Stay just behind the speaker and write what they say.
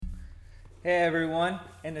Hey everyone,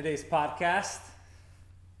 in today's podcast,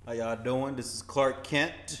 How y'all doing? This is Clark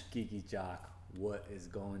Kent. Geeky Jock, what is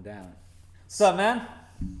going down? What's up, man?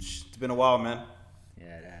 It's been a while, man.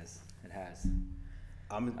 Yeah, it has. It has.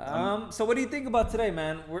 I'm So what do you think about today,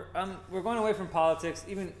 man? We're going away from politics.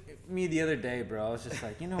 Even me the other day, bro, I was just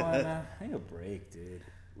like, you know what, man? I need a break, dude.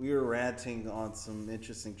 we were ranting on some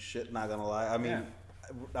interesting shit. Not gonna lie. I mean, Yeah.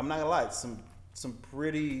 I'm not gonna lie. Some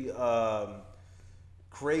pretty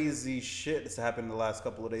crazy shit that's happened in the last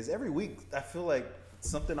couple of days. Every week, I feel like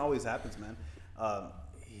something always happens, man.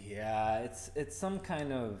 Yeah, it's some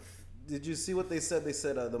kind of. Did you see what they said? They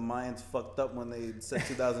said the Mayans fucked up when they said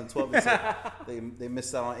 2012. They said they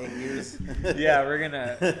missed out on 8 years. Yeah, we're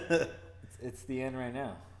gonna. It's the end right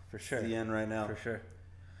now, for sure. It's the end right now. For sure.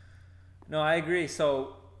 No, I agree.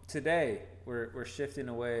 So today we're shifting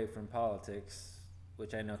away from politics,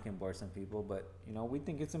 which I know can bore some people, but you know we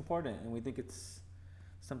think it's important and we think it's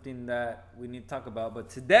something that we need to talk about. But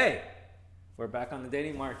today we're back on the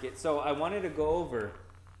dating market. So I wanted to go over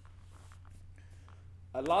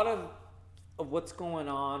a lot of what's going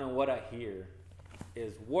on and what I hear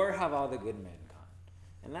is where have all the good men gone?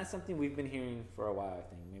 And that's something we've been hearing for a while, I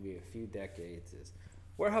think, maybe a few decades is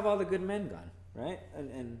where have all the good men gone, right?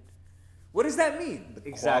 And what does that mean?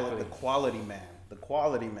 Exactly. The quality man. The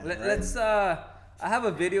quality man. Right? Let's I have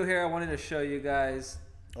a video here I wanted to show you guys.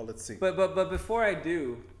 Oh, let's see. But before I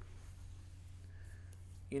do,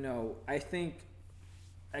 you know, I think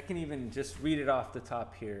I can even just read it off the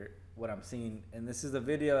top here what I'm seeing, and this is a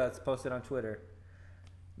video that's posted on Twitter.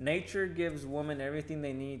 Nature gives women everything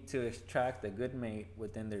they need to attract a good mate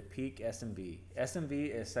within their peak SMV.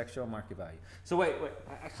 SMV is sexual market value. So wait.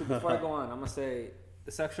 Actually, before I go on, I'm gonna say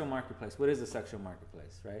the sexual marketplace. What is the sexual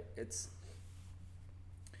marketplace, right? It's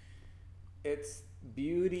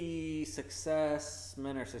beauty, success.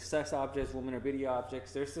 Men are success objects. Women are beauty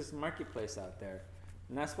objects. There's this marketplace out there.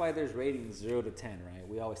 And that's why there's ratings 0 to 10, right?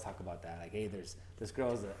 We always talk about that. Like, hey, this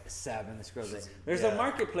girl's a 7, this girl's a... There's a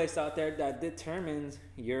marketplace out there that determines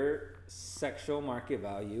your sexual market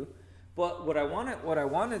value. But what I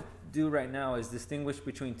want to do right now is distinguish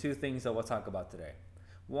between two things that we'll talk about today.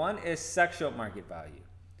 One is sexual market value.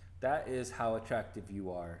 That is how attractive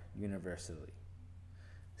you are universally.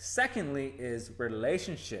 Secondly is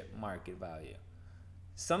relationship market value.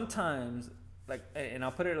 Sometimes... and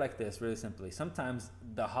I'll put it like this really simply. Sometimes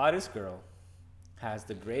the hottest girl has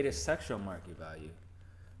the greatest sexual market value,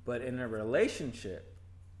 but in a relationship,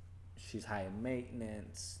 she's high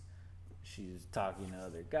maintenance. She's talking to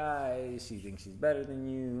other guys. She thinks she's better than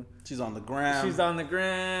you. She's on the gram.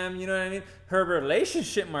 You know what I mean? Her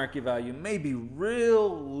relationship market value may be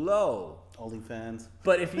real low. OnlyFans.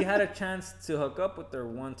 But if you had a chance to hook up with her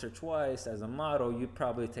once or twice as a model, you'd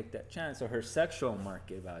probably take that chance. So her sexual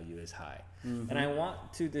market value is high. Mm-hmm. And I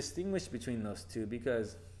want to distinguish between those two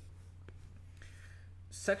because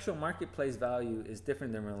sexual marketplace value is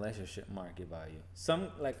different than relationship market value. Some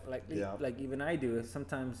like even I do.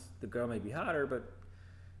 Sometimes the girl may be hotter, but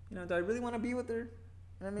you know, do I really want to be with her?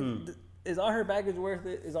 I mean, is all her baggage worth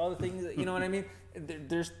it? Is all the things that, you know what I mean?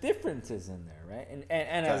 There's differences in there, right?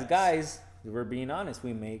 And as guys, we're being honest,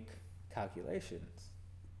 we make calculations.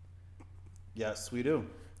 Yes, we do.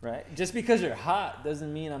 Right? Just because you're hot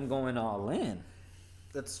doesn't mean I'm going all in.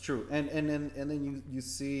 That's true. And then you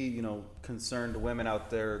see, you know, concerned women out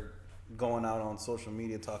there going out on social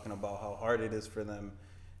media talking about how hard it is for them,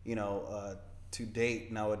 you know, to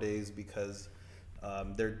date nowadays because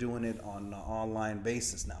they're doing it on an online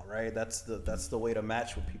basis now, right? That's the way to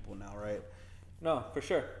match with people now, right? No, for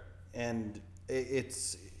sure. And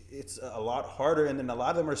it's a lot harder. And then a lot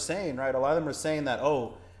of them are saying, right? A lot of them are saying that,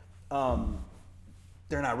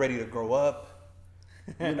 they're not ready to grow up.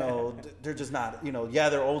 You know, they're just not, you know,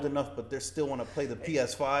 they're old enough, but they still want to play the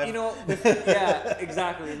PS5. You know, yeah,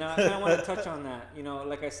 exactly. Now, I kind of want to touch on that. You know,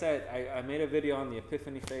 like I said, I made a video on the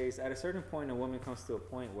epiphany phase. At a certain point, a woman comes to a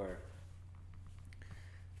point where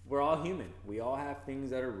we're all human. We all have things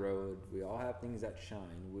that erode. We all have things that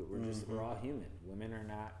shine. We're all human. Women are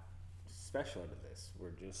not special to this.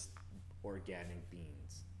 We're just organic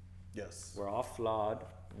beings. Yes. We're all flawed,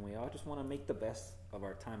 and we all just want to make the best of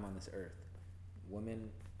our time on this earth. Women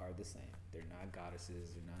are the same. They're not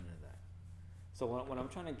goddesses. They're none of that. So what I'm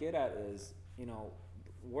trying to get at is, you know,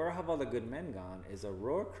 where have all the good men gone is a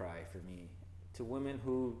roar cry for me to women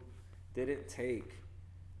who didn't take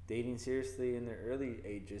dating seriously in their early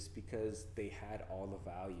ages because they had all the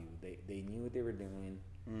value. They knew what they were doing.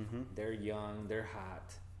 Mm-hmm. They're young. They're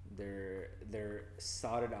hot. They're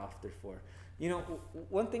sought after for. You know,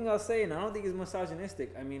 one thing I'll say, and I don't think it's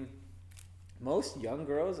misogynistic. I mean, most young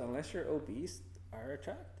girls, unless you're obese, are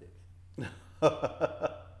attractive.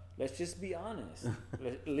 let's just be honest.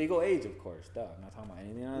 Legal age, of course. Duh. I'm not talking about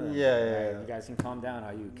anything other than Yeah, that. yeah, Right? yeah. You guys can calm down,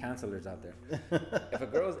 all you cancelers out there. If a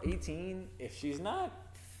girl's 18, if she's not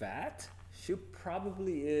fat, she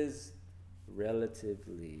probably is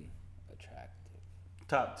relatively attractive,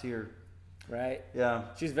 Top tier. right? Yeah.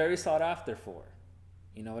 She's very sought after for.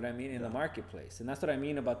 You know what I mean? In the marketplace. And that's what I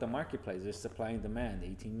mean about the marketplace. There's supply and demand.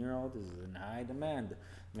 18-year-old is in high demand.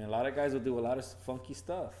 I mean, a lot of guys will do a lot of funky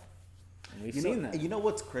stuff. And we've seen that. You know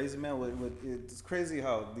what's crazy, man? It's crazy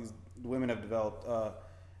how these women have developed.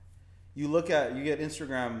 You get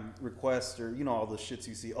Instagram requests or, you know, all the shits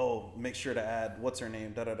you see. Oh, make sure to add, what's her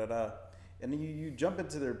name, da-da-da-da. And then you jump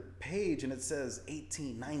into their page and it says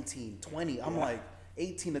 18, 19, 20. I'm like,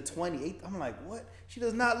 18 to 20. I'm like, what? She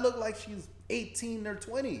does not look like she's 18 or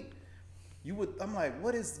 20. I'm like,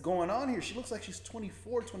 what is going on here? She looks like she's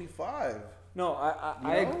 24, 25. No,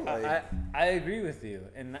 I agree with you,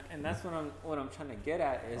 and that's what I'm trying to get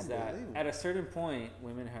at is that at a certain point,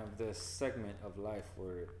 women have this segment of life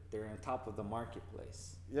where they're on top of the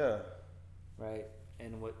marketplace. Yeah. Right,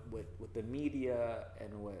 and what the media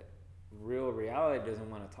and what real reality doesn't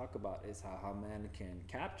want to talk about is how men can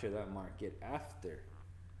capture that market after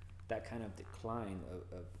that kind of decline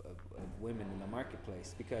of women in the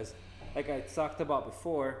marketplace. Because, like I talked about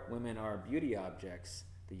before, women are beauty objects.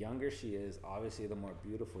 The younger she is, obviously, the more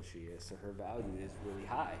beautiful she is. So her value is really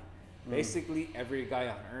high. Basically, every guy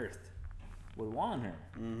on earth would want her.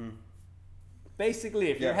 Mm-hmm. Basically,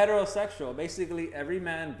 if you're heterosexual, basically every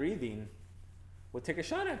man breathing would take a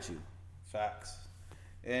shot at you. Facts.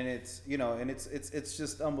 And it's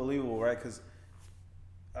just unbelievable, right? Because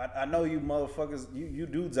I know you motherfuckers, you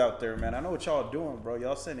dudes out there, man. I know what y'all doing, bro.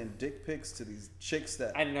 Y'all sending dick pics to these chicks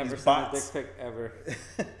that I never sent a dick pic ever.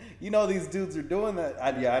 You know these dudes are doing that.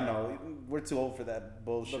 I know. We're too old for that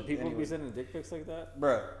bullshit. But people be sending dick pics like that,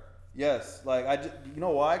 bro. Yes, like you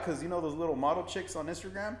know why? Because you know those little model chicks on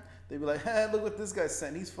Instagram. They be like, hey, look what this guy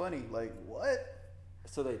sent. He's funny. Like what?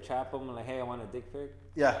 So they trap them like, hey, I want a dick pic.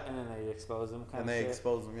 Yeah. And then they expose them.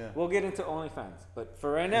 Expose them. Yeah. We'll get into OnlyFans, but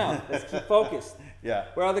for right now, let's keep focused. Yeah.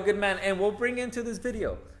 We're all the good men, and we'll bring into this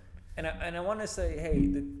video. And I want to say,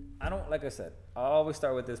 hey, I don't, like I said, I always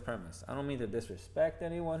start with this premise. I don't mean to disrespect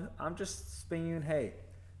anyone. I'm just spinning, hey,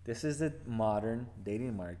 this is the modern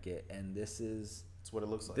dating market, and this is what it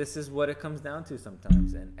looks like. This is what it comes down to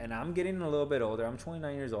sometimes. And I'm getting a little bit older. I'm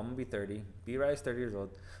 29 years old. I'm going to be 30. B-Ride's 30 years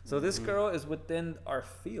old. So this girl is within our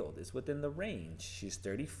field. It's within the range. She's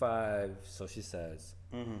 35, so she says.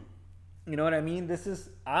 Mm-hmm. You know what I mean?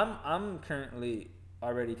 I'm currently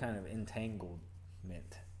already kind of entanglement.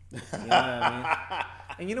 You know what I mean?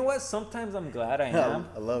 And you know what? Sometimes I'm glad I am.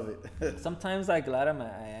 I love it. Sometimes I'm glad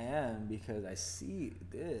I am because I see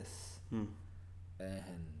this.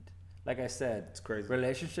 And like I said, it's crazy.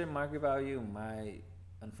 Relationship market value.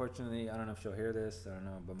 Unfortunately, I don't know if she'll hear this. I don't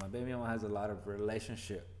know, but my baby mama has a lot of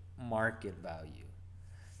relationship market value.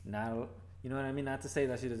 Not, you know what I mean? Not to say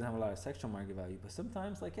that she doesn't have a lot of sexual market value, but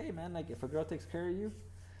sometimes, like, hey man, like if a girl takes care of you,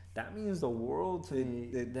 that means the world to me.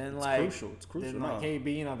 Then it's like, crucial. It's crucial. Then like, hey,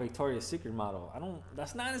 being a Victoria's Secret model,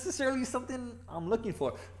 that's not necessarily something I'm looking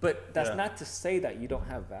for. But that's not to say that you don't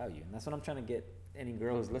have value, and that's what I'm trying to get any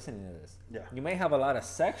girl who's listening to this. Yeah. You may have a lot of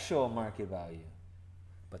sexual market value,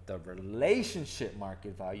 but the relationship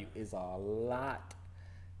market value is a lot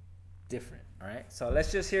different. All right. So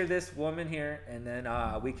let's just hear this woman here, and then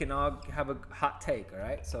we can all have a hot take. All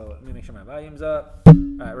right. So let me make sure my volume's up. All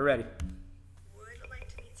right, we're ready. Would like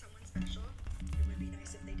to meet someone special. It would be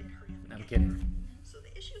nice if they did hurry up. I'm kidding. So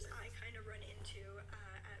the issues I kind of run into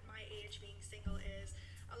at my age being single is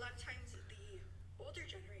a lot of times the older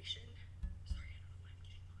generation. Sorry, I don't know why I'm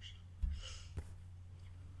getting emotional.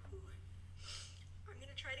 I'm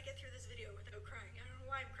gonna try to get through this video without crying. I don't know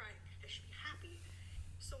why I'm crying. I should be happy.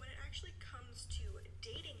 So when it actually comes to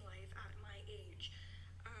dating life at my age,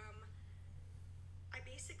 I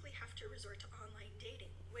basically have to resort to online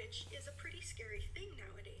dating, which is a pretty scary thing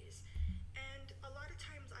nowadays. And a lot of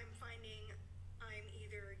times I'm finding I'm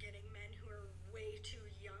either getting men who are way too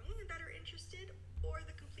young that are interested, or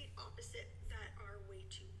the complete opposite that are way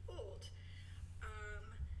too old.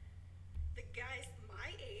 The guys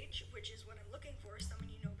my age, which is what I'm looking for, someone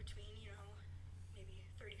between, maybe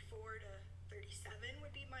 34 to 37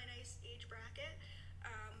 would be my nice age bracket.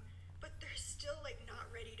 But they're still not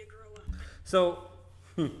ready to grow up. So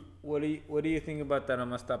what do you think about that? I'm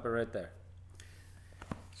gonna stop it right there.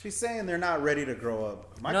 She's saying they're not ready to grow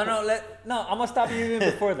up. I'm gonna stop you even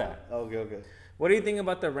before that. Okay. What do you think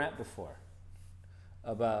about the rant before?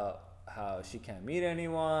 About how she can't meet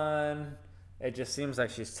anyone. It just seems like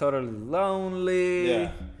she's totally lonely.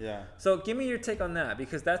 Yeah. So give me your take on that,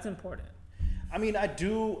 because that's important. I mean, I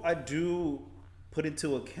do put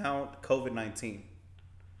into account COVID-19.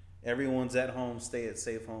 Everyone's at home, stay at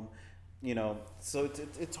safe home. You know, so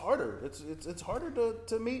it's harder. It's harder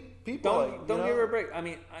to meet people. Don't give her a break. I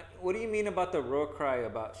mean, what do you mean about the roar cry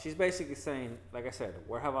about? She's basically saying, like I said,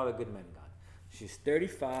 where have all the good men gone? She's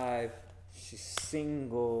 35. She's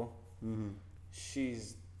single. Mm-hmm.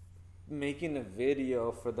 She's making a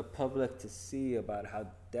video for the public to see about how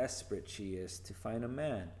desperate she is to find a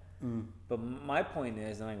man. Mm. But my point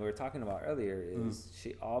is, and like we were talking about earlier, is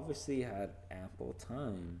she obviously had ample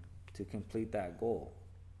time to complete that goal.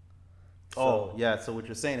 Oh, yeah. So what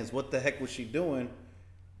you're saying is, what the heck was she doing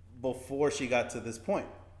before she got to this point?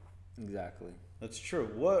 Exactly. That's true.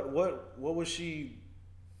 What was she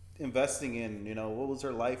investing in? You know, what was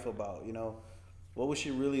her life about? You know, what was she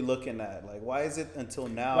really looking at? Like, why is it until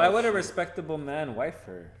now? Why would a respectable man wife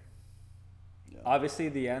her? Yeah. Obviously,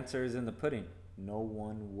 the answer is in the pudding. No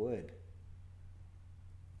one would.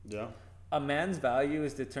 Yeah. A man's value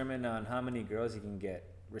is determined on how many girls he can get,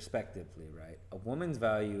 respectively, right? A woman's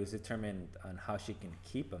value is determined on how she can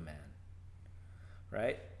keep a man,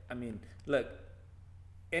 right? I mean, look,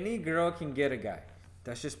 any girl can get a guy.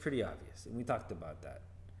 That's just pretty obvious, and we talked about that.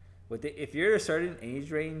 But if you're a certain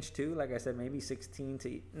age range too, like I said, maybe 16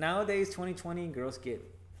 to nowadays 2020, girls get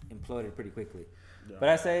imploded pretty quickly. Yeah. But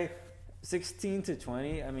I say 16 to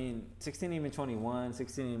 20. I mean, 16 even 21,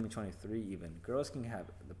 16 even 23 even. Girls can have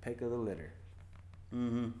the pick of the litter.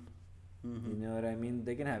 Mm-hmm. Mm-hmm. You know what I mean?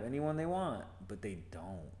 They can have anyone they want, but they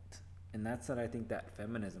don't. And that's what I think that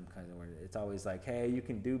feminism kind of word. It's always like, hey, you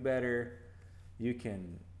can do better. You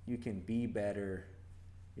can be better.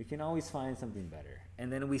 You can always find something better.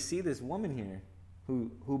 And then we see this woman here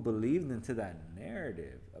who believed into that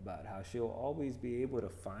narrative about how she'll always be able to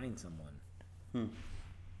find someone.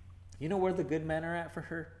 You know where the good men are at for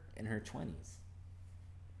her? In her 20s.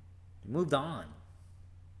 Moved on.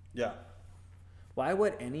 Yeah. Why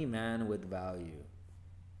would any man with value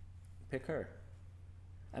pick her?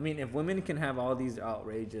 I mean, if women can have all these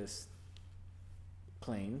outrageous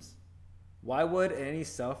claims, why would any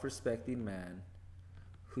self-respecting man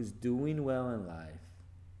who's doing well in life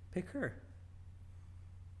pick her?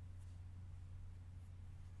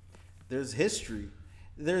 There's history.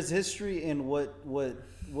 There's history in what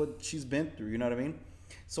she's been through. You know what I mean?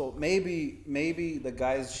 So maybe the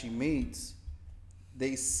guys she meets,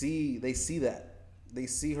 they see that. They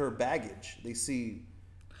see her baggage. They see.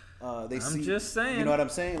 I'm just saying. You know what I'm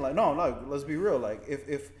saying? Like, no. Let's be real. Like,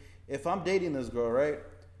 if I'm dating this girl, right,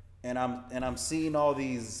 and I'm seeing all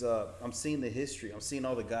these, I'm seeing the history. I'm seeing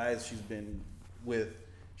all the guys she's been with.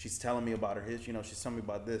 She's telling me about her history. You know, she's telling me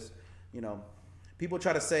about this. You know, people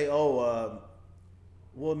try to say, well,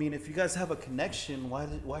 I mean, if you guys have a connection,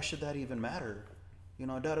 why should that even matter? You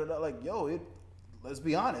know, like, yo, let's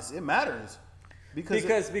be honest, it matters.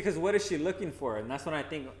 Because what is she looking for? And that's what I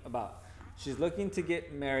think about. She's looking to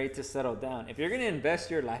get married, to settle down. If you're going to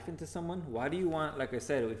invest your life into someone, why do you want, like I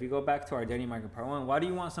said, if you go back to our dating market part 1, why do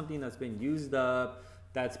you want something that's been used up,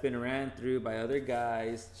 that's been ran through by other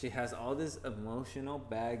guys? She has all this emotional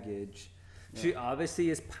baggage. Yeah. She obviously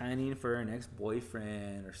is pining for her next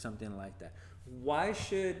boyfriend or something like that. Why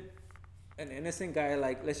should an innocent guy,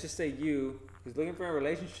 like, let's just say you, who's looking for a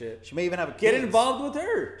relationship, she may even have kids, get involved with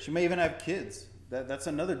her? She may even have kids. That's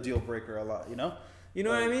another deal breaker a lot, you know? You know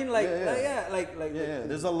what I mean? Like,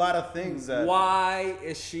 There's a lot of things that. Why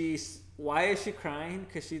is she crying?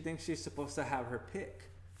 Because she thinks she's supposed to have her pick.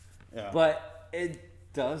 Yeah. But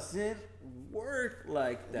it doesn't work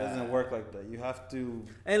like that. It doesn't work like that. You have to.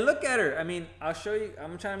 And look at her. I mean, I'll show you.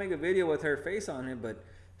 I'm trying to make a video with her face on it, but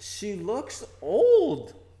she looks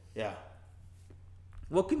old. Yeah.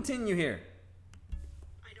 We'll continue here.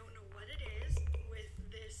 I don't know what it is with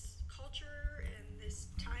this culture and this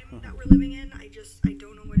time that we're living in. I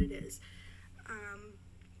don't know what it is.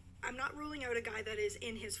 I'm not ruling out a guy that is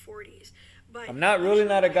in his 40s, but I'm not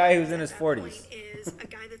ruling out a guy who's in his 40s. Is a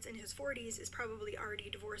guy that's in his 40s is probably already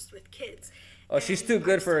divorced with kids. Oh, she's too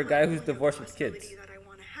good for a guy who's divorced with kids. That I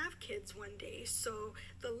want to have kids one day, so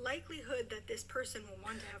the likelihood that this person will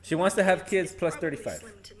want to have she wants to have kids plus 35.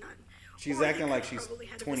 Slim to none. She's acting like she's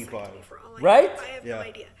 25. Right? I have no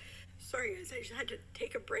idea. Sorry, guys, I just had to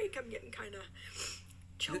take a break. I'm getting kind of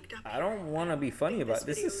choked up. I don't want to be funny about it.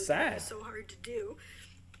 This is sad. It's so hard to do.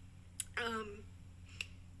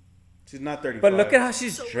 She's not 35. But look at how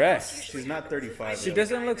she's dressed. She's not 35. She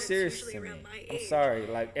doesn't look serious to me. I'm sorry.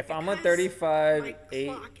 Like, if I'm a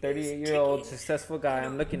 38-year-old successful guy,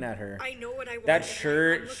 I'm looking at her. I know what I want. That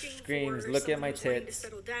shirt screams, look at my tits. To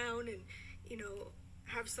settle down and,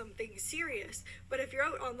 have something serious. But if you're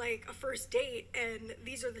out on like a first date and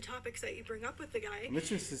these are the topics that you bring up with the guy, I'm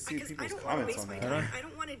interested to see because I people's don't want to comments waste on my that. time. I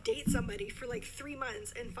don't want to date somebody for like 3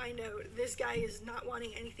 months and find out this guy is not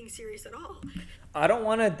wanting anything serious at all. I don't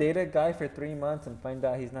want to date a guy for 3 months and find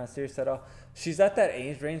out he's not serious at all. She's at that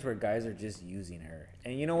age range where guys are just using her.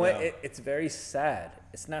 And you know what? Yeah. It's very sad.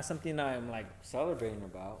 It's not something I'm like celebrating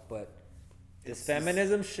about, but this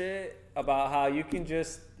feminism shit about how you can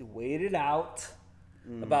just wait it out,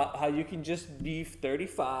 about how you can just be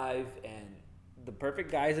 35 and the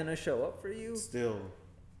perfect guy's gonna show up for you. Still,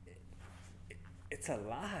 It's a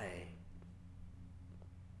lie.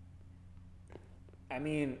 I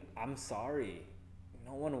mean, I'm sorry.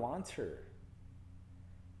 No one wants her.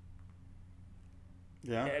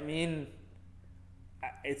 yeah. I mean,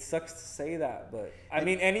 it sucks to say that, but I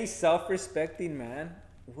mean, any self-respecting man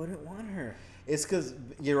wouldn't want her. It's because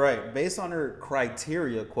you're right. Based on her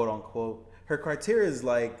criteria, quote unquote, her criteria is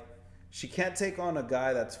like she can't take on a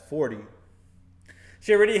guy that's 40.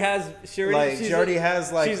 She already has. She already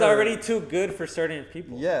has like. She's her- already too good for certain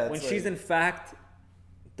people. Yeah, when it's she's like- in fact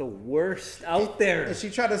the worst out there. And she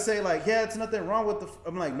tried to say like, yeah, it's nothing wrong with the.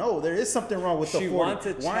 I'm like, no, there is something wrong with the 40. She wants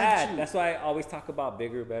a Why Chad. aren't you- That's why I always talk about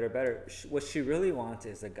bigger, better, better. What she really wants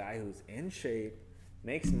is a guy who's in shape,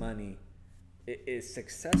 makes money, is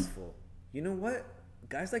successful. You know what?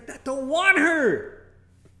 Guys like that don't want her.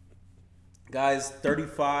 Guys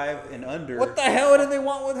 35 and under. What the hell do they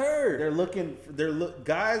want with her? They're looking.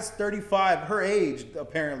 Guys 35, her age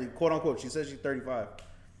apparently, quote unquote. She says she's 35.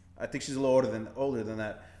 I think she's a little older than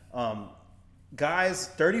that. Guys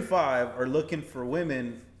 35 are looking for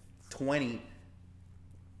women 20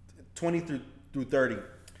 through 30.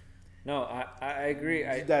 No, I agree.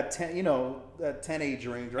 That 10, that 10 age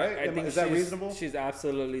range, right? I think is that she's- reasonable? She's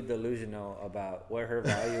absolutely delusional about what her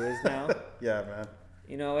value is now. Yeah, man.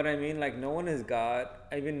 You know what I mean? Like, no one is God.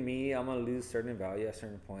 Even me, I'm gonna lose certain value at a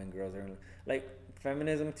certain point. Girls are like,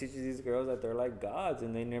 feminism teaches these girls that they're like gods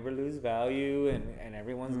and they never lose value, and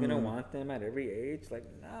everyone's gonna want them at every age. Like,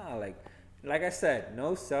 nah. Like I said,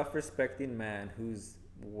 no self-respecting man who's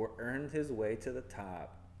earned his way to the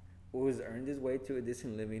top, who's earned his way to a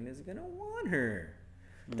decent living, is gonna want her.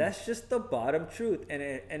 That's just the bottom truth.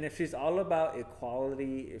 And if she's all about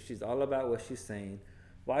equality, if she's all about what she's saying,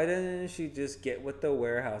 why doesn't she just get with the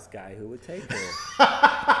warehouse guy who would take her?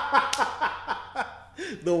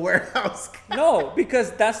 The warehouse guy. No,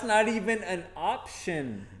 because that's not even an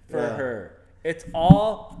option for Yeah. her. It's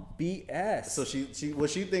all BS. So she what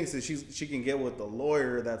she thinks is she can get with a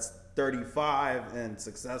lawyer that's 35 and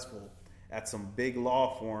successful at some big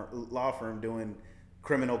law firm doing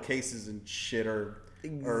criminal cases and shit, or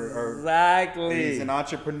exactly. he's an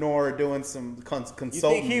entrepreneur doing some consulting. You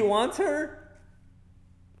think he wants her?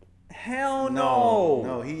 Hell no.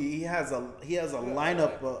 No, he has a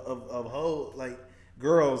lineup of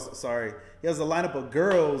girls. Sorry, he has a lineup of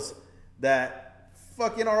girls that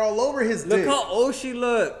fucking are all over his Look dick. how old she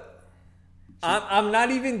look. I'm not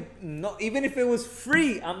even even if it was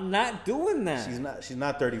free, I'm not doing that. She's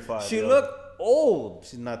not 35. She yo. looked old.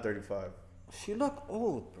 She's not 35. She looked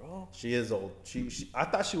old, bro. She is old. I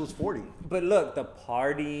thought she was 40. But look, the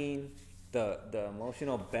partying, the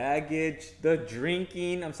emotional baggage, the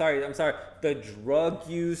drinking, I'm sorry, the drug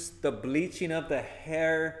use, the bleaching of the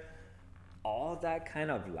hair, all that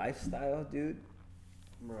kind of lifestyle, dude,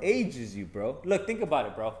 ages you, bro. Look, think about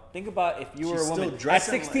it, bro. Think about if you were She's a still woman at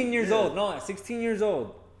dressing 16 like- years yeah. old. No, at 16 years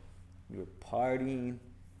old, you were partying,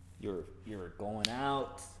 you were going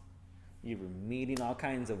out, you were meeting all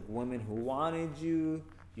kinds of women who wanted you.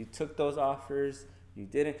 You took those offers. You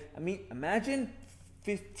didn't. I mean, imagine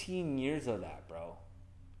 15 years of that, bro.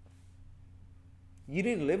 You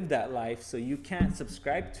didn't live that life, so you can't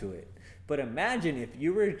subscribe to it. But imagine if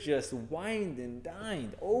you were just wined and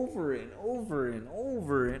dined over and over and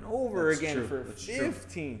over and over That's again true. for That's true.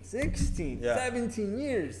 15, 16, Yeah. 17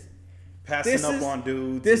 years. Passing up on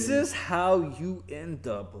dudes. This and- is how you end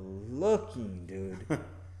up looking, dude.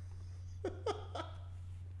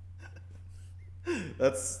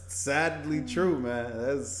 That's sadly true, man.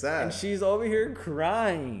 That's sad. And she's over here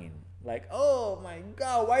crying. Like, oh my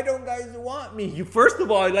God, why don't guys want me? You, first of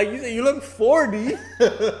all, like you said, you look 40,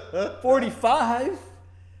 45.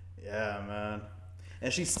 Yeah, man.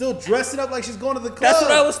 And she's still dressing up like she's going to the club. That's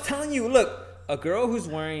what I was telling you. Look, a girl who's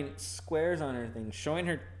wearing squares on her thing, she's showing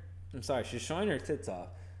her tits off.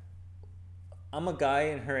 I'm a guy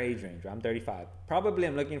in her age range. I'm 35. Probably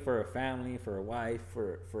I'm looking for a family, for a wife,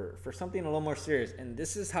 for something a little more serious. And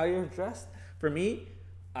this is how you're dressed. For me,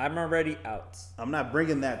 I'm already out. I'm not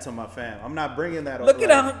bringing that to my fam. I'm not bringing that. Look like,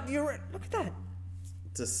 at how look at that.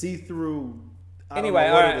 to see through Anyway,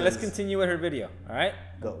 all right, let's continue with her video. All right.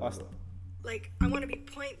 Go. Like, I want to be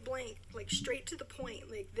point blank, like straight to the point.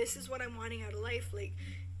 Like, this is what I'm wanting out of life. Like,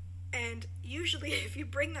 and usually if you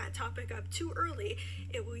bring that topic up too early,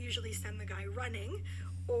 it will usually send the guy running,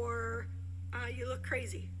 or you look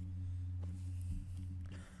crazy.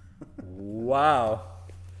 Wow.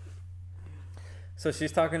 So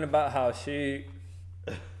she's talking about how she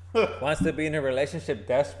wants to be in a relationship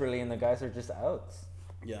desperately, and the guys are just out.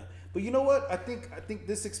 Yeah, but you know what? I think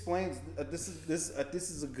this explains. This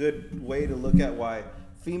is a good way to look at why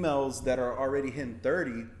females that are already hitting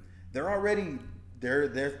 30, they're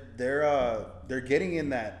getting in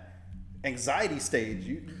that anxiety stage.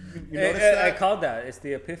 You notice that? I called that. It's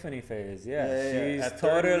the epiphany phase. Yeah. She's At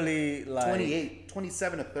totally 30, like 28,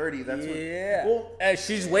 27 to 30. That's yeah. What, well,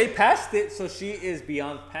 She's way past it, so she is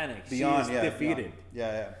beyond panic. She's defeated. Beyond.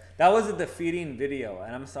 Yeah. That was a defeating video,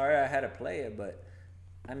 and I'm sorry I had to play it, but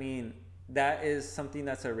I mean, that is something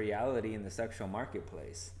that's a reality in the sexual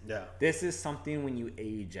marketplace. Yeah. This is something when you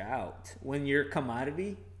age out. When your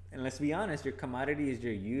commodity, and let's be honest, your commodity is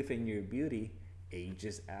your youth and your beauty,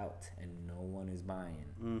 ages out, and no one is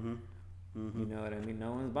buying. You know what I mean?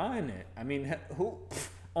 No one's buying it. I mean, who?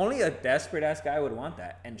 Only a desperate ass guy would want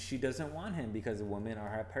that, and she doesn't want him because women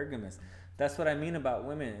are hypergamous. That's what I mean about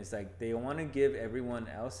women. It's like they want to give everyone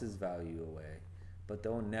else's value away, but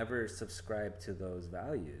they'll never subscribe to those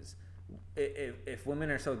values. If women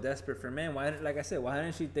are so desperate for men, why? Like I said, why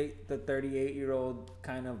didn't she date the 38-year-old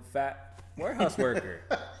kind of fat warehouse worker?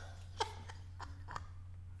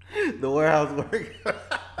 The warehouse worker.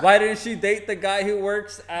 Why didn't she date the guy who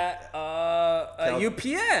works at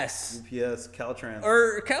UPS? UPS, Caltrans.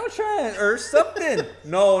 Or Caltrans or something.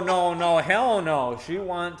 No, hell no. She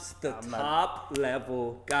wants the top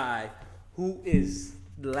level guy who is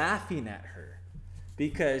laughing at her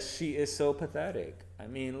because she is so pathetic. I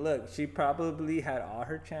mean, look, she probably had all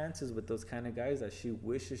her chances with those kind of guys that she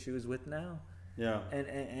wishes she was with now. Yeah.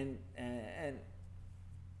 And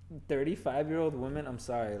 35-year-old women, I'm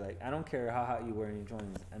sorry, like I don't care how hot you wear in your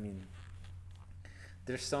joints. I mean,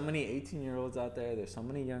 there's so many 18-year-olds out there. There's so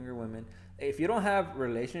many younger women. If you don't have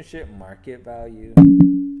relationship market value,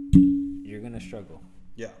 you're gonna struggle.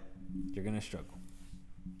 Yeah. You're gonna struggle.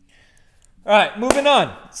 All right, moving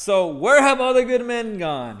on. So where have all the good men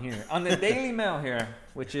gone here? On the Daily Mail here,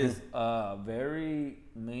 which is a very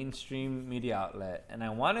mainstream media outlet. And I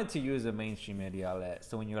wanted to use a mainstream media outlet.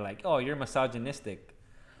 So when you're like, oh, you're misogynistic.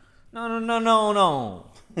 No.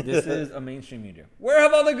 This is a mainstream media. Where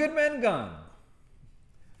have all the good men gone?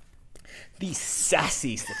 These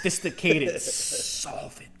sassy, sophisticated,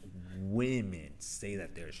 solvent women say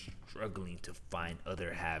that they're struggling to find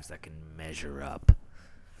other halves that can measure up.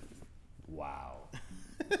 Wow.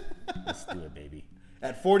 Let's do it, baby.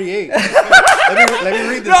 At 48. let me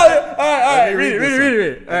read this. No, all right. Read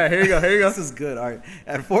it. All right, here you go. This is good. All right.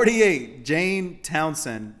 At 48, Jane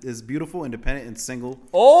Townsend is beautiful, independent, and single.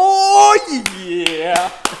 Oh,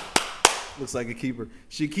 yeah. Looks like a keeper.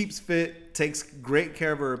 She keeps fit, takes great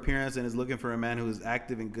care of her appearance, and is looking for a man who is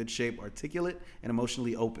active, in good shape, articulate, and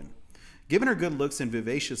emotionally open. Given her good looks and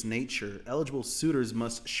vivacious nature, eligible suitors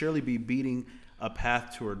must surely be beating a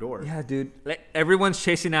path to her door. Yeah, dude. Like, everyone's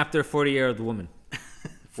chasing after a 40-year-old woman.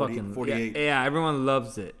 48. Yeah, everyone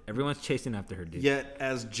loves it. Everyone's chasing after her, dude. Yet,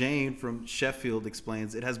 as Jane from Sheffield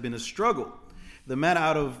explains, it has been a struggle. The men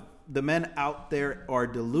out there are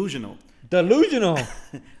delusional. Delusional.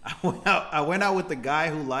 I went out with the guy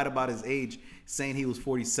who lied about his age, saying he was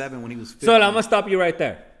 47 when he was 50. So I'm gonna stop you right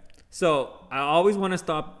there. So I always want to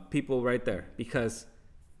stop people right there because,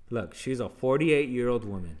 look, she's a 48-year-old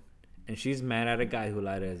woman. And she's mad at a guy who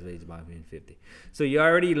lied at his age about being 50. So you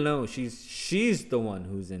already know she's the one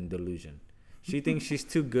who's in delusion. She thinks she's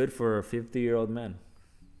too good for a 50-year-old man.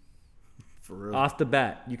 For real. Off the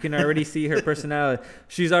bat, you can already see her personality.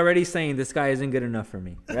 She's already saying this guy isn't good enough for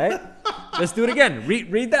me, right? Let's do it again.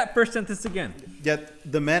 Read that first sentence again.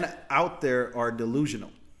 Yet the men out there are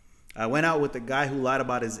delusional. I went out with a guy who lied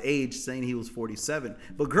about his age, saying he was 47.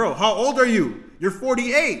 But girl, how old are you? You're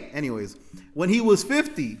 48. Anyways, when he was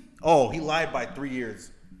 50... Oh, he lied by 3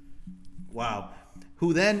 years. Wow.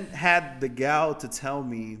 Who then had the gal to tell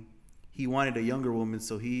me he wanted a younger woman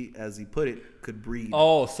so he, as he put it, could breed.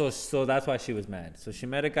 Oh, so that's why she was mad. So she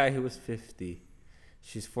met a guy who was 50.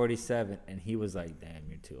 She's 47. And he was like, damn,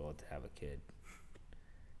 you're too old to have a kid.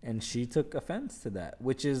 And she took offense to that,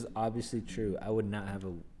 which is obviously true. I would not have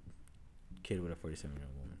a kid with a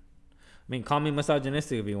 47-year-old woman. I mean, call me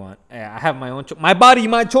misogynistic if you want. I have my own my body,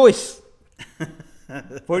 my choice.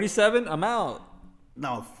 47, I'm out.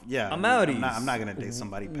 No, yeah. I'm outies. I'm not gonna date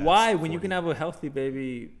somebody. Past Why? When 40. you can have a healthy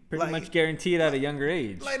baby, pretty Like- much guaranteed at a younger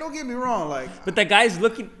age. Like, don't get me wrong. Like, But the guy's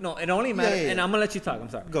looking. No, it only matters. Yeah. And I'm gonna let you talk. I'm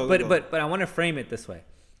sorry. Go, but go. but I want to frame it this way.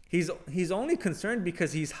 He's only concerned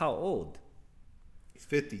because he's how old? he's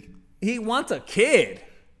 50. He wants a kid,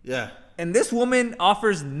 Yeah. and this woman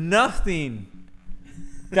offers nothing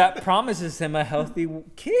that promises him a healthy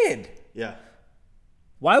kid. Yeah.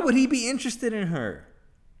 Why would he be interested in her?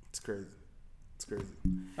 It's crazy. It's crazy.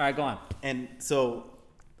 All right, go on. And so,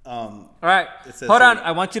 All right, It says hold on. here-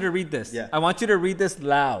 I want you to read this. Yeah. I want you to read this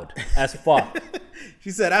loud as fuck. she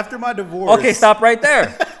said, after my divorce. Okay, stop right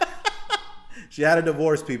there. She had a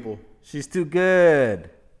divorce, people. She's too good,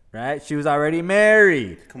 right? She was already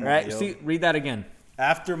married, Come on, right? yo. See, read that again.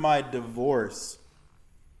 After my divorce,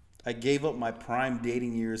 I gave up my prime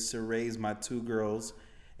dating years to raise my 2 girls,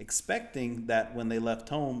 expecting that when they left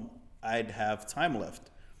home, I'd have time left.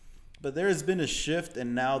 But there has been a shift,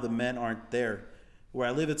 and now the men aren't there. Where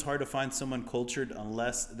I live, it's hard to find someone cultured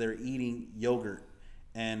unless they're eating yogurt.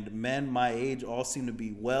 And men my age all seem to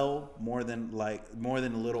be well, more than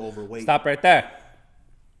a little overweight. Stop right there.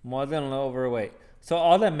 More than a little overweight. So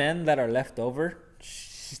all the men that are left over,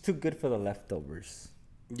 she's too good for the leftovers.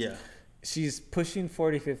 Yeah. She's pushing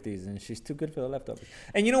 40, 50s, and she's too good for the leftovers.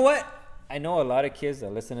 And you know what? I know a lot of kids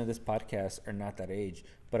that listen to this podcast are not that age,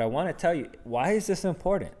 but I want to tell you, why is this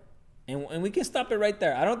important? And we can stop it right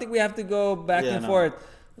there. I don't think we have to go back and forth.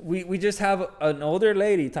 We just have an older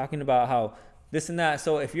lady talking about how this and that.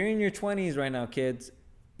 So if you're in your 20s right now, kids,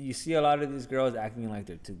 you see a lot of these girls acting like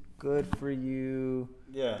they're too good for you.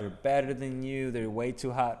 Yeah. They're better than you. They're way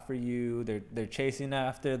too hot for you. They're chasing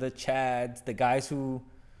after the chads, the guys who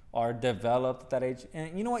are developed at that age.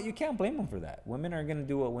 And you know what? You can't blame them for that. Women are going to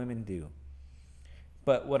do what women do.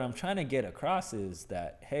 But what I'm trying to get across is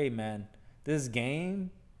that, hey, man, this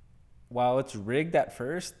game, while it's rigged at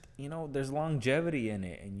first, you know, there's longevity in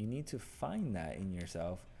it. And you need to find that in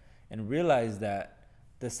yourself and realize that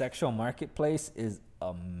the sexual marketplace is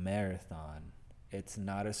a marathon. It's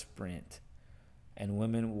not a sprint. And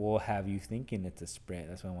women will have you thinking it's a sprint.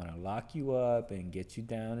 That's why I want to lock you up and get you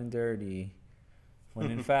down and dirty. When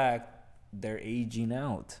in fact, they're aging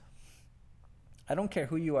out. I don't care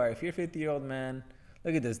who you are. If you're a 50-year-old man,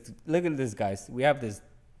 look at this. Look at this, guys. We have this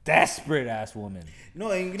desperate ass woman.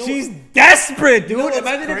 No, and you know She's desperate, dude. know what's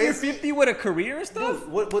Imagine if you're crazy? 50 with a career and stuff.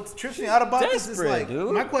 Dude, what trips me out about this is desperate, like,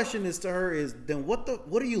 dude. my question is to her is, then what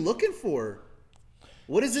are you looking for?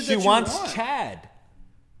 What is it She that wants you want? Chad.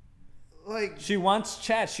 Like, She wants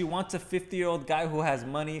Chad. She wants a 50-year-old guy who has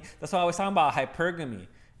money. That's why I was talking about hypergamy.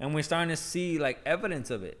 And we're starting to see like evidence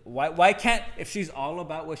of it. Why can't, if she's all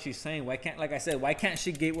about what she's saying, why can't, like I said, why can't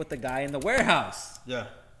she get with the guy in the warehouse? yeah.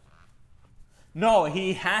 No,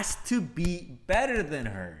 he has to be better than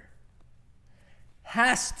her.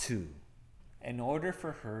 Has to. In order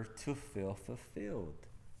for her to feel fulfilled.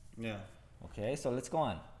 Yeah. Okay, so let's go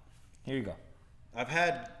on. Here you go. I've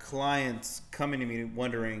had clients coming to me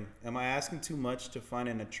wondering, am I asking too much to find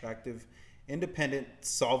an attractive, independent,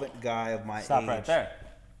 solvent guy of my Stop age? right there.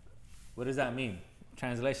 What does that mean?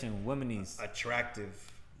 Translation, womanese.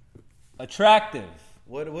 Attractive. Attractive.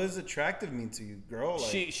 What does attractive mean to you, girl?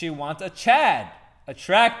 Like, She wants a Chad.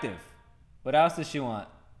 Attractive. What else does she want?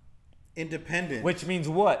 independent. Which means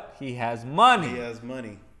what? He has money. He has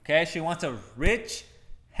money. Okay, she wants a rich,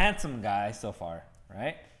 handsome guy so far,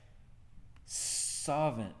 right?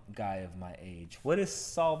 Solvent guy of my age. What does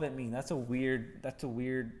solvent mean? That's a weird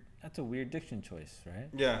diction choice, right?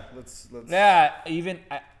 Yeah, let's. Yeah,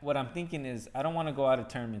 what I'm thinking is I don't want to go out of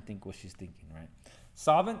term and think what she's thinking, right?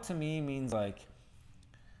 Solvent to me means like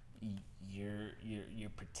you're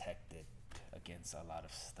protected against a lot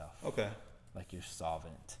of stuff. Okay. Like you're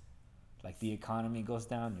solvent. Like the economy goes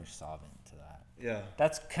down, you're solvent to that. Yeah.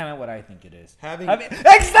 That's kind of what I think it is.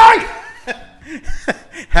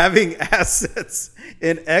 Having assets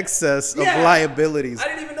in excess of Yeah. liabilities. I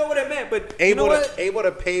didn't even know what it meant, but Able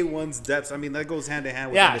to pay one's debts. I mean, that goes hand in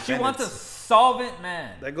hand with independence. she wants a solvent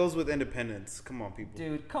man. That goes with independence. Come on, people.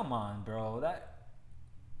 Dude, come on, bro.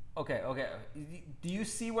 Okay. Do you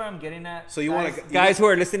see where I'm getting at? So you guys, want to guys who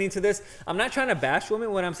are listening to this? I'm not trying to bash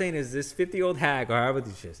women. What I'm saying is this 50-year-old hag or however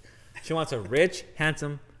this is. She wants a rich,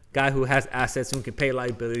 handsome guy who has assets, who can pay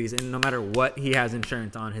liabilities, and no matter what, he has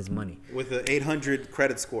insurance on his money. with an 800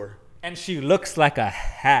 credit score. And she looks like a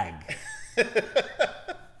hag.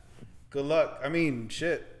 Good luck. I mean,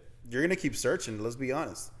 shit. You're gonna keep searching. Let's be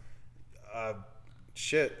honest.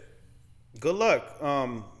 Shit. Good luck.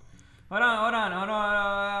 Hold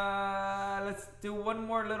on. Let's do one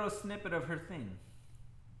more little snippet of her thing.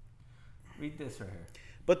 Read this right here.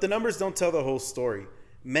 But the numbers don't tell the whole story.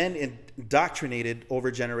 Men indoctrinated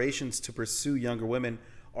over generations to pursue younger women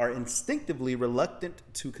are instinctively reluctant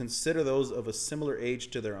to consider those of a similar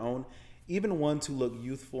age to their own, even ones who look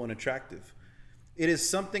youthful and attractive. It is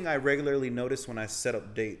something I regularly notice when I set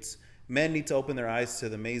up dates. Men need to open their eyes to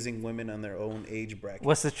the amazing women on their own age bracket.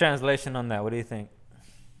 What's the translation on that? What do you think?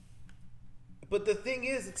 But the thing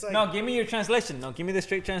is, it's like... No, give me your translation. No, give me the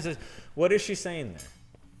straight translation. What is she saying there?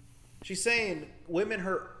 She's saying men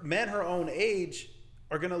her own age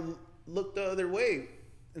are going to look the other way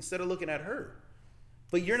instead of looking at her.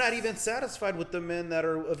 But you're not even satisfied with the men that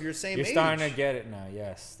are of your same age. You're starting to get it now.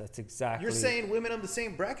 Yes, that's exactly. You're saying women of the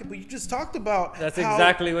same bracket, but you just talked about That's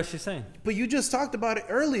exactly what she's saying. But you just talked about it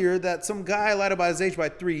earlier that some guy lied about his age by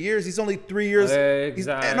 3 years. He's only 3 years.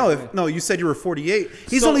 Exactly. No, you said you were 48.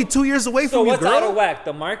 He's only 2 years away from you, girl. So what's out of whack?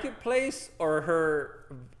 The marketplace or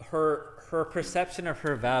her perception of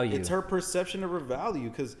her value? It's her perception of her value,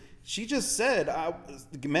 because she just said,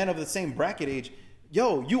 men of the same bracket age.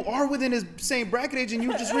 Yo, you are within his same bracket age and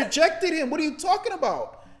you just rejected him. What are you talking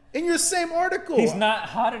about? In your same article. He's not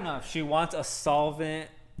hot enough. She wants a solvent,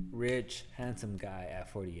 rich, handsome guy at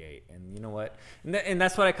 48. And you know what? And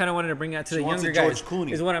that's what I kind of wanted to bring out to the younger guys.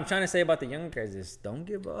 Clooney. Is what I'm trying to say about the younger guys is don't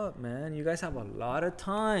give up, man. You guys have a lot of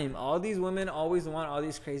time. All these women always want all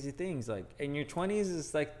these crazy things. Like in your 20s,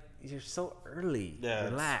 it's like you're so early. Yeah,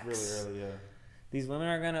 relax. It's really early, yeah. These women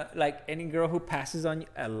are gonna, like any girl who passes on you.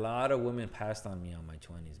 A lot of women passed on me on my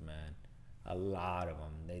 20s, man. A lot of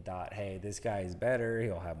them. They thought, hey, this guy is better.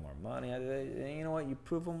 He'll have more money. You know what? You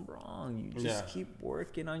prove them wrong. You just keep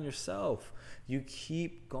working on yourself. You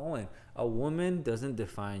keep going. A woman doesn't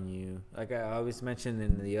define you. Like I always mentioned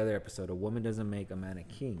in the other episode, a woman doesn't make a man a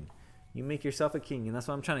king. You make yourself a king. And that's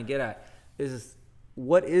what I'm trying to get at. Is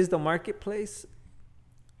what is the marketplace?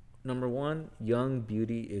 Number one, young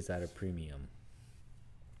beauty is at a premium.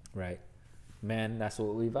 Right? Man, that's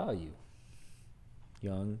what we value.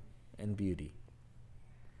 Young and beauty.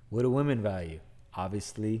 What do women value?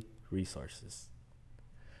 Obviously, resources.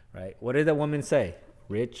 Right? What did the woman say?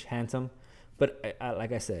 Rich, handsome. But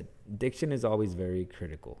like I said, diction is always very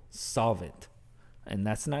critical. Solvent. And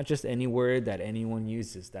that's not just any word that anyone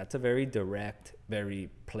uses. That's a very direct, very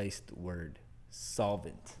placed word.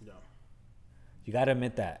 Solvent. Yeah. You got to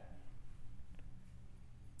admit that.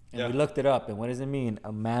 And we looked it up, and what does it mean?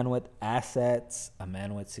 A man with assets, a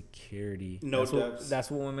man with security.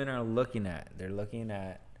 That's what women are looking at. They're looking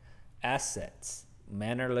at assets.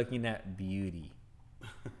 Men are looking at beauty.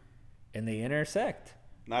 And they intersect.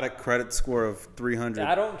 Not a credit score of 300.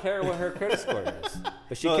 I don't care what her credit score is.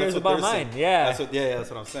 But she cares about mine. Saying. Yeah. That's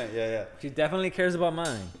what I'm saying. Yeah. She definitely cares about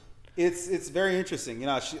mine. It's very interesting. You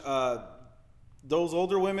know, those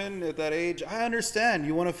older women at that age, I understand.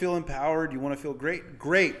 You want to feel empowered. You want to feel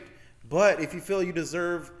great. But if you feel you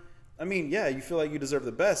deserve, you feel like you deserve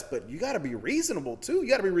the best, but you got to be reasonable too. You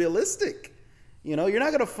got to be realistic. You know, you're not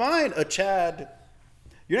going to find a Chad.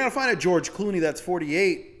 You're not going to find a George Clooney that's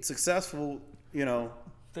 48, successful, you know.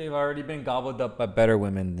 They've already been gobbled up by better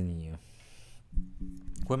women than you.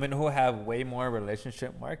 Women who have way more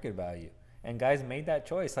relationship market value. And guys made that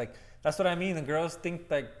choice. Like, that's what I mean. The girls think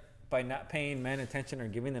like, by not paying men attention or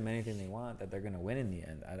giving them anything they want, that they're going to win in the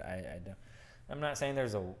end. I'm not saying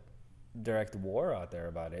there's a direct war out there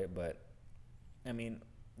about it, but I mean,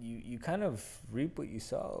 you kind of reap what you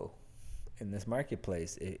sow in this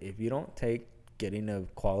marketplace. If you don't take getting a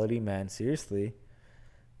quality man seriously,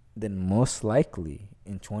 then most likely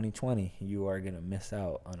in 2020, you are going to miss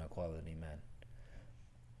out on a quality man.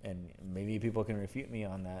 And maybe people can refute me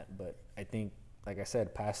on that, but I think, like I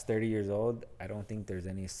said, past 30 years old, I don't think there's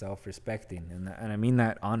any self-respecting. And I mean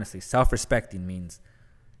that honestly. Self-respecting means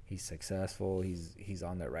he's successful. He's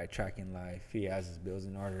on the right track in life. He has his bills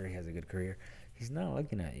in order. He has a good career. He's not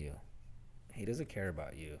looking at you. He doesn't care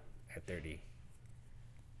about you at 30.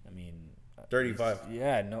 I mean... 35.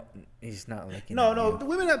 Yeah, no, he's not looking at you. No, the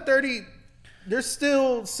women at 30, there's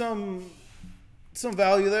still some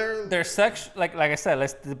value there. Their like I said,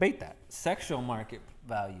 let's debate that. Sexual market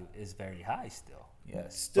value is very high still.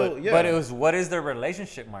 Yes. But it was, what is their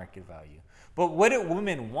relationship market value? But what do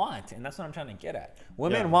women want? And that's what I'm trying to get at.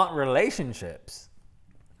 Women want relationships.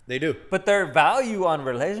 They do. But their value on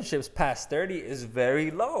relationships past 30 is very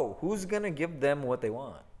low. Who's going to give them what they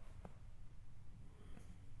want?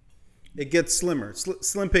 It gets slimmer.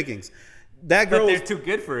 Slim pickings. That girl. But they're too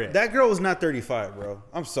good for it. That girl was not 35, bro.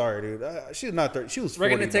 I'm sorry, dude. She was not 30. She was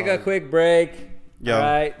 40. We're going to take a quick break. Yeah. All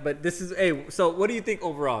right. But this is, so what do you think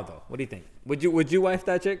overall, though? What do you think? Would you wife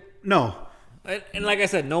that chick? No. And like I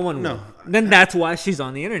said, no one would. Then that's why she's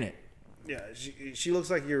on the internet. Yeah. She looks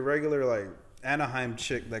like your regular, like, Anaheim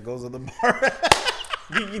chick that goes to the bar.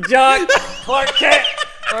 John Clark Kent.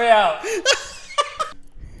 We're out.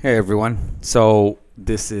 Hey everyone. So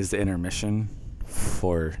this is the intermission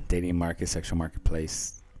for Dating Market, Sexual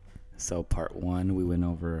Marketplace. So part 1, we went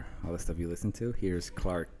over all the stuff you listened to. Here's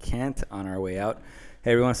Clark Kent on our way out.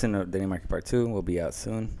 Hey everyone, listen to Dating Market part 2. We'll be out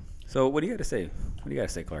soon. So what do you got to say? What do you got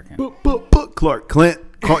to say, Clark Kent? Clark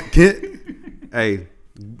Kent. Hey,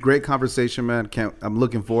 great conversation, man. I'm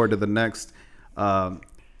looking forward to the next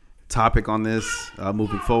topic on this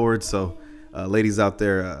moving forward. So, ladies out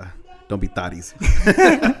there, don't be thotties.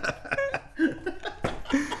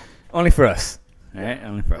 Only for us. All right?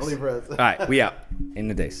 Only for us. Only for us. All right, we out in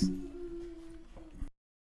the days.